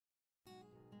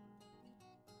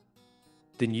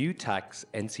The new Tax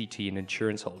NCT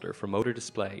Insurance holder for motor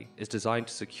display is designed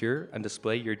to secure and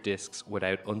display your discs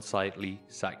without unsightly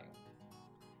sagging.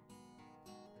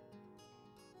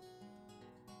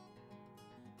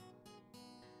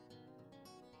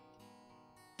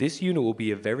 This unit will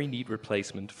be a very neat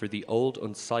replacement for the old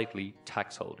unsightly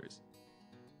tax holders.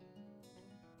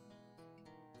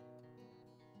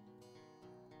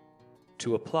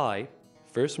 To apply,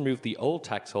 first remove the old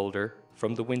tax holder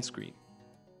from the windscreen.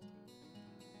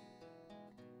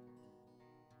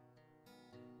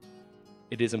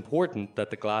 It is important that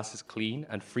the glass is clean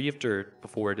and free of dirt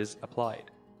before it is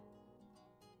applied.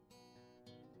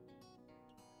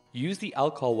 Use the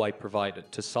alcohol wipe provided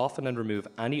to soften and remove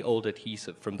any old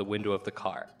adhesive from the window of the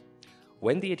car.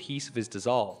 When the adhesive is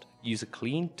dissolved, use a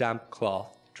clean, damp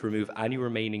cloth to remove any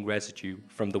remaining residue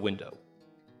from the window.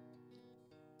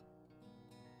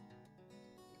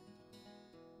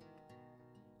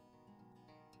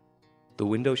 The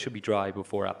window should be dry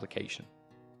before application.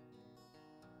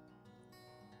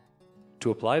 To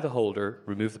apply the holder,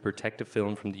 remove the protective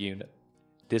film from the unit.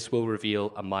 This will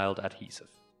reveal a mild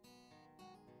adhesive.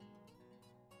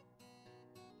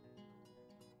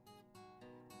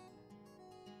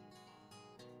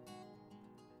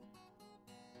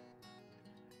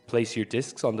 Place your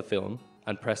discs on the film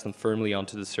and press them firmly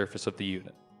onto the surface of the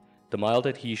unit. The mild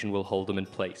adhesion will hold them in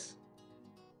place.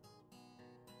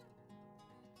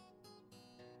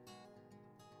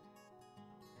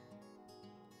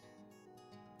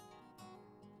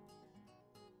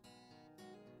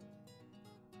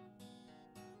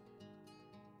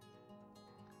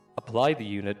 Apply the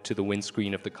unit to the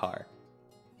windscreen of the car.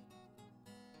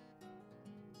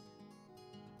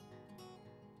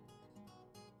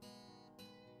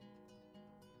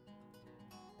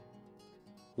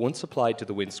 Once applied to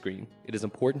the windscreen, it is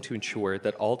important to ensure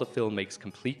that all the film makes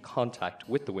complete contact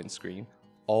with the windscreen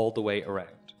all the way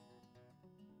around.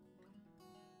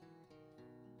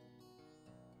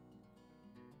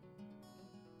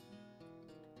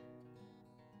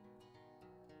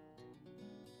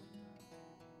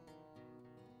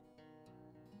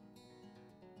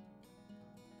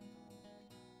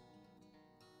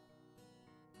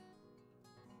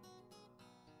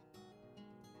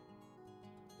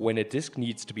 When a disc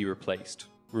needs to be replaced,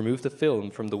 remove the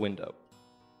film from the window.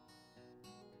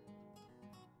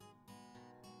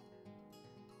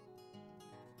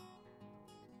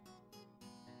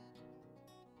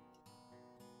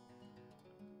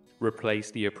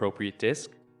 Replace the appropriate disc.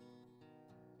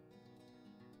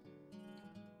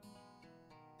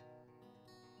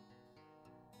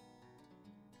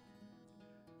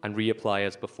 And reapply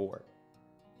as before.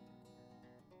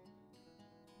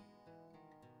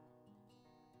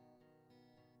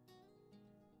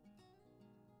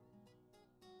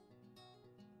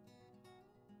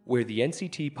 Where the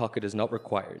NCT pocket is not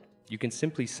required, you can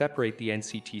simply separate the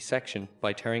NCT section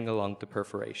by tearing along the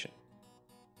perforation.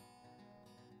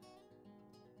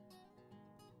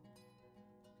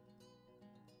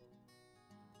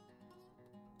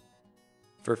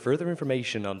 For further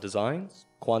information on designs,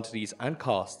 quantities and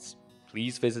costs,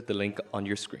 please visit the link on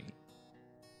your screen.